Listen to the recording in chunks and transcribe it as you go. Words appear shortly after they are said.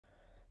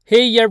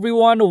Hey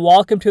everyone,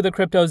 welcome to the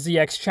Crypto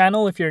ZX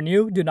channel. If you're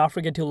new, do not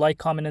forget to like,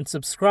 comment, and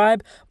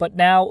subscribe. But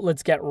now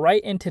let's get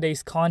right in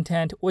today's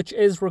content, which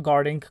is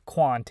regarding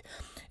Quant.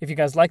 If you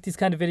guys like these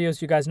kind of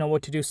videos, you guys know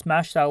what to do.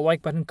 Smash that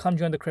like button, come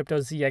join the Crypto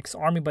ZX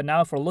army. But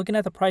now if we're looking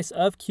at the price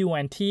of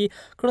QNT,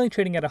 currently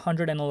trading at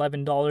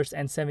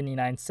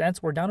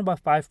 $111.79. We're down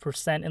about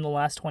 5% in the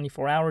last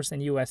 24 hours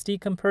in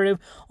USD comparative,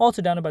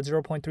 also down about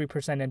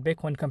 0.3% in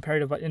Bitcoin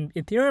comparative. But in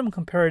Ethereum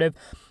comparative,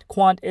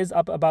 Quant is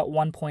up about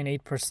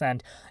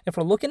 1.8%. If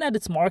we're looking at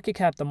its market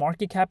cap, the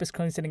market cap is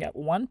currently sitting at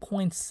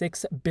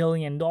 $1.6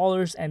 billion,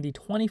 and the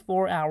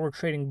 24-hour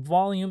trading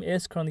volume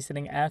is currently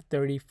sitting at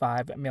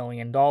 $35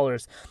 million.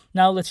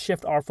 Now let's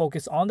shift our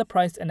focus on the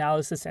price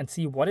analysis and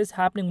see what is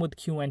happening with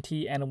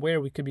QNT and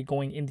where we could be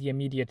going in the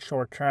immediate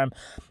short term.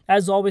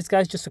 As always,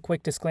 guys, just a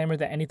quick disclaimer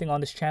that anything on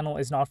this channel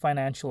is not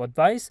financial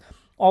advice.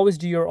 Always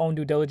do your own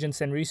due diligence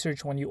and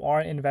research when you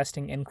are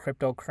investing in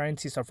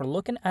cryptocurrency. So if we're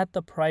looking at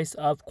the price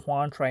of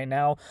Quant right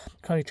now,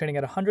 currently trading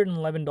at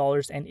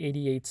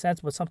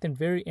 $111.88, but something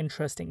very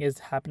interesting is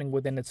happening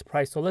within its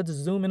price. So let's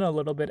zoom in a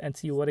little bit and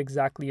see what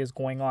exactly is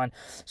going on.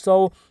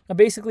 So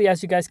basically,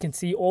 as you guys can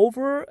see,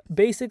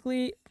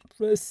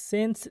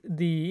 since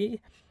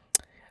the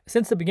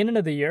beginning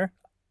of the year,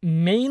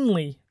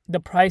 mainly the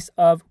price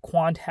of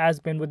Quant has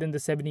been within the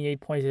 78.6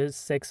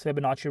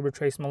 Fibonacci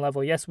retracement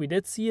level. Yes, we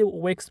did see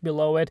wicks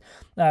below it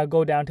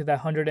go down to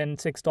that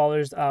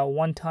 $106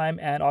 one time,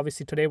 and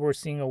obviously today we're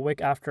seeing a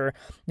wick after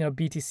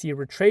BTC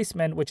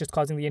retracement, which is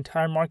causing the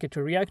entire market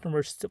to react, and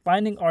we're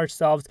finding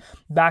ourselves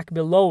back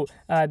below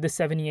the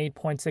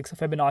 78.6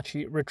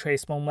 Fibonacci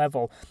retracement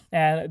level.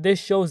 And this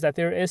shows that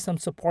there is some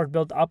support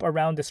built up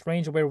around this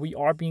range where we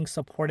are being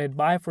supported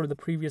by for the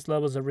previous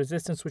levels of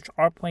resistance, which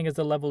are playing as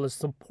a level of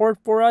support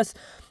for us.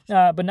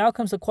 But now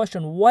comes the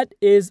question, what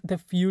is the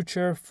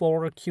future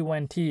for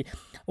QNT?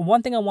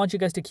 One thing I want you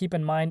guys to keep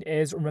in mind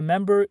is,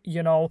 remember,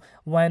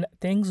 when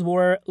things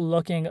were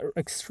looking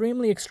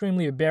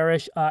extremely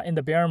bearish in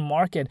the bear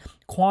market,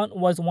 Quant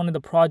was one of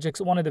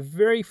the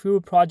very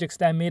few projects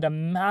that made a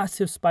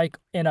massive spike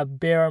in a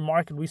bear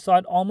market. We saw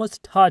it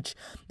almost touch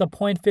the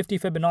 0.50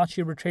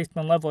 Fibonacci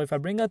retracement level. If I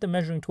bring out the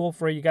measuring tool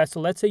for you guys, so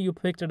let's say you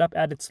picked it up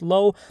at its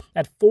low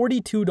at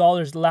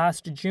 $42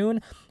 last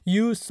June,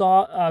 you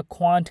saw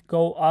Quant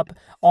go up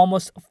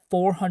almost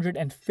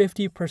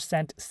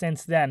 450%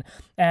 since then.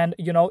 And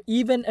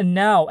even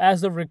now,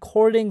 as of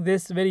recording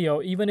this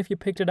video, even if you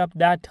picked it up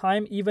that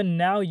time, even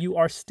now you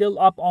are still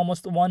up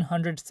almost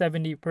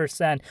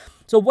 170%.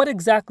 So what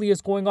exactly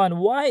is going on?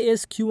 Why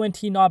is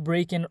QNT not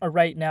breaking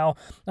right now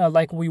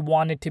like we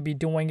wanted to be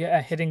doing,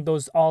 hitting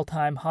those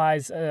all-time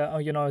highs,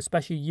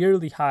 especially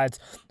yearly highs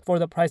for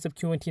the price of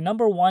QNT?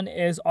 Number one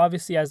is,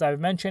 obviously, as I've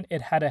mentioned,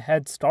 it had a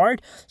head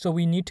start, so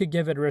we need to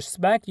give it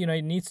respect.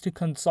 It needs to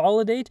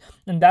consolidate,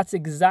 and that's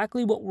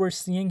exactly what we're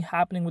seeing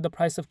happening with the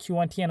price of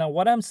QNT. And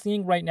what I'm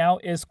seeing right now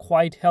is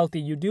quite healthy.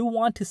 You do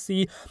want to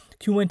see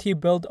QNT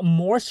build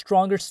more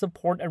stronger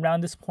support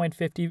around this the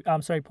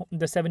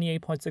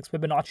 78.6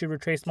 Fibonacci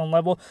retracement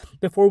level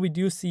before we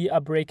do see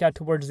a breakout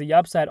towards the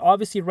upside.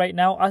 Obviously, right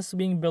now, us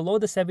being below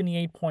the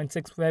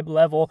 78.6 Fib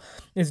level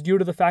is due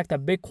to the fact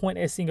that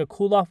Bitcoin is seeing a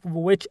cool off,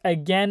 which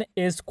again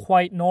is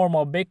quite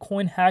normal.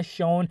 Bitcoin has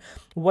shown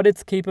what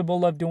it's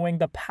capable of doing.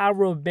 The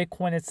power of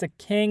Bitcoin, it's a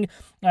king,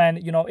 and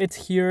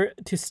it's here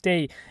to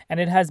stay, and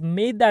it has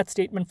made that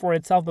statement for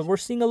itself. But we're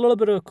seeing a little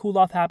bit of a cool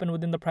off happen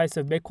within the price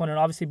of Bitcoin, and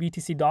obviously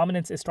BTC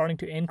dominance is starting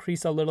to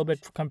increase a little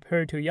bit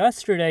compared to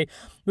yesterday,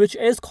 which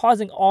is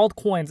causing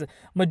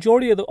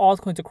majority of the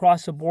altcoins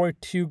across the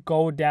board to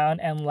go down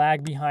and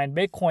lag behind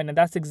Bitcoin, and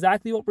that's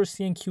exactly what we're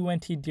seeing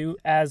QNT do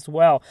as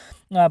well.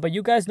 But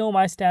you guys know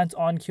my stance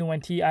on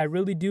QNT. I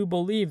really do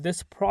believe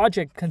this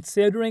project,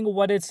 considering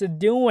what it's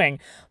doing,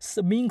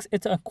 means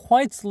it's a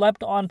quite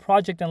slept on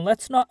project. And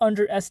let's not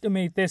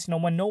underestimate this.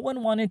 When no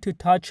one wanted to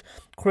touch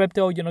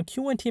crypto,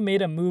 QNT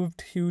made a move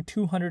to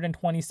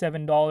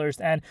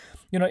 $227. And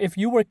if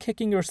you were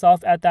kicking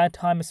yourself at that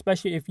time,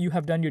 especially if you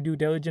have done your due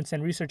diligence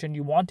and research and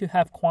you want to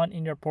have Quant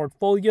in your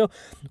portfolio,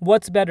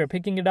 what's better,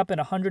 picking it up at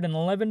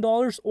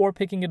 $111 or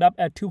picking it up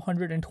at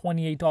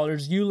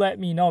 $228? You let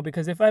me know,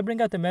 because if I bring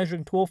out the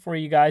measuring tool for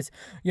you guys,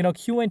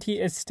 QNT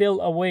is still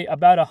away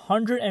about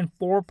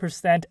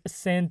 104%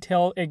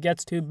 until it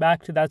gets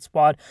back to that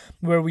spot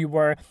where we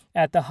were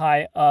at the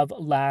high of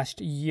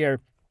last year.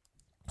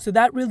 So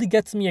that really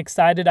gets me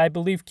excited. I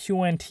believe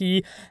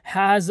QNT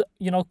has,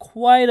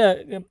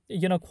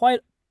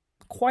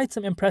 quite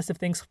some impressive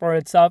things for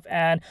itself,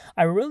 and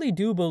I really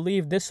do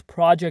believe this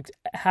project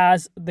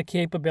has the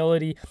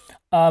capability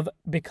of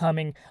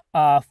becoming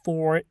a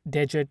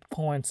 4-digit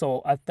coin,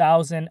 so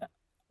 1,000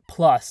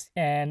 plus.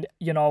 And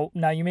now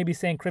you may be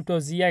saying, Crypto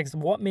ZX,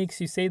 what makes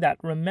you say that?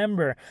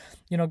 Remember,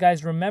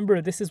 guys,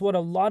 this is what a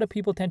lot of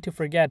people tend to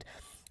forget.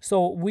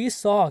 So we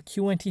saw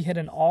QNT hit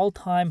an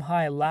all-time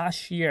high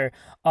last year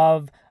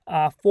of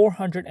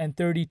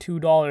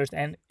 $432,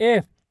 and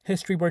if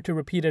history were to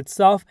repeat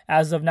itself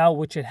as of now,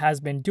 which it has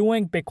been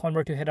doing, Bitcoin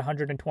were to hit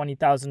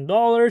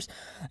 $120,000,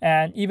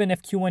 and even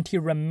if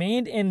QNT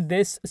remained in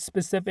this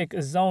specific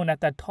zone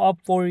at that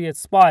top 40th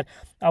spot,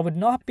 I would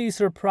not be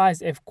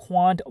surprised if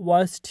Quant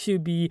was to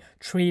be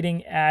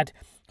trading at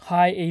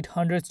high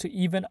 800s to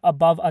even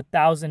above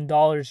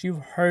 $1,000. You've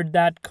heard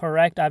that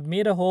correct. I've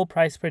made a whole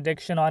price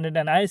prediction on it,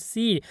 and I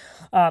see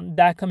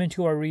that come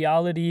into a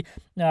reality.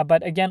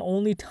 But again,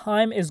 only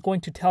time is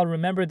going to tell.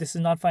 Remember, this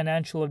is not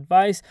financial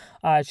advice.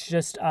 It's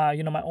just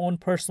my own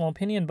personal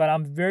opinion. But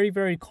I'm very,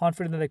 very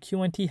confident that the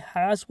QNT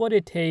has what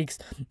it takes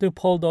to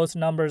pull those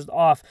numbers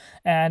off.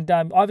 And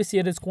obviously,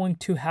 it is going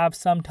to have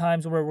some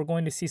times where we're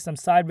going to see some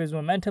sideways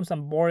momentum,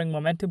 some boring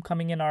momentum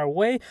coming in our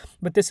way.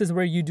 But this is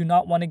where you do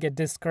not want to get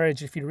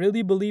discouraged. If you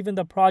really believe in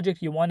the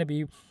project, you want to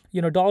be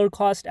dollar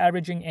cost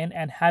averaging in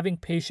and having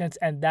patience,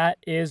 and that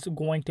is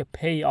going to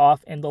pay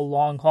off in the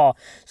long haul.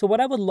 So what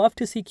I would love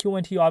to see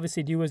QNT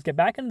obviously do is get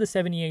back into the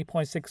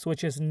 78.6,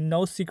 which is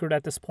no secret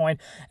at this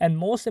point, and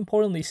most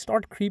importantly,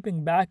 start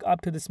creeping back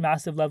up to this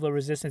massive level of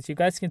resistance. You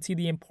guys can see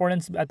the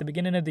importance. At the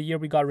beginning of the year,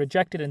 we got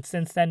rejected, and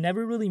since then,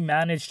 never really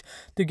managed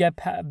to get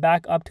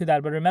back up to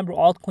that. But remember,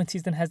 altcoin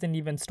season hasn't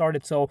even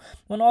started. So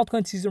when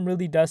altcoin season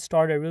really does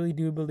start, I really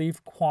do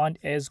believe Quant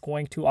is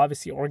going to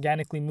obviously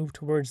organically move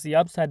towards the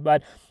upside.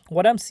 But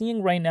what I'm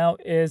seeing right now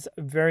is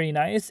very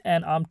nice,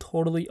 and I'm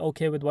totally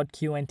okay with what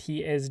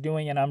QNT is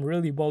doing, and I'm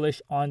really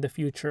bullish on the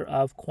future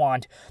of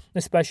Quant,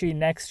 especially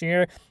next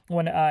year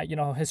when,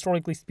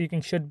 historically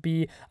speaking, should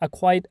be a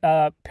quite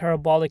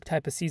parabolic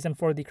type of season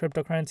for the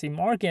cryptocurrency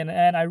market.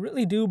 And I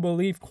really do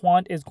believe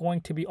Quant is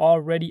going to be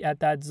already at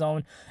that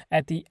zone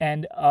at the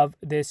end of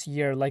this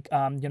year. Like,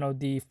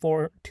 the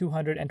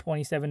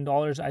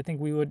 $227, I think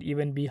we would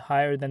even be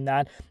higher than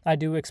that. I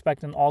do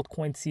expect an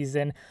altcoin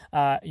season,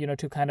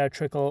 to kind of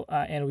trickle,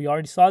 and we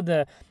already saw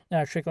the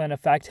trickle-in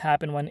effect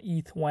happen when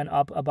ETH went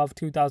up above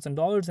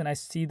 $2,000, and I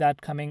see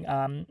that coming,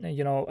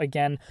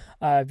 again,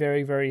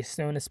 very, very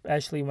soon,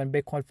 especially when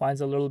Bitcoin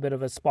finds a little bit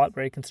of a spot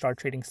where it can start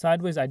trading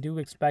sideways. I do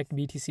expect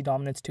BTC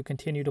dominance to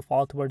continue to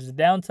fall towards the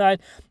downside.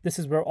 This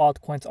is where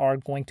altcoins are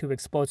going to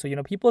explode. So,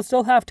 people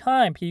still have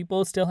time.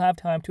 People still have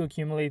time to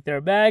accumulate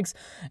their bags,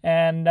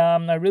 and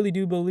I really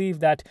do believe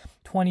that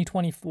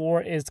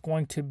 2024 is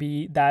going to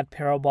be that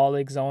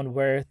parabolic zone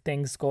where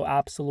things go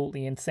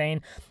absolutely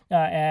insane.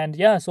 And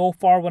yeah, so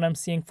far what I'm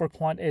seeing for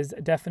Quant is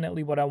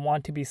definitely what I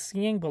want to be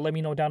seeing. But let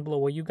me know down below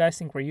what you guys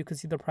think, where you could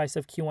see the price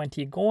of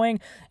QNT going.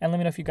 And let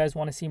me know if you guys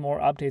want to see more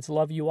updates.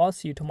 Love you all.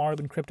 See you tomorrow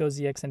in Crypto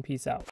ZX, and peace out.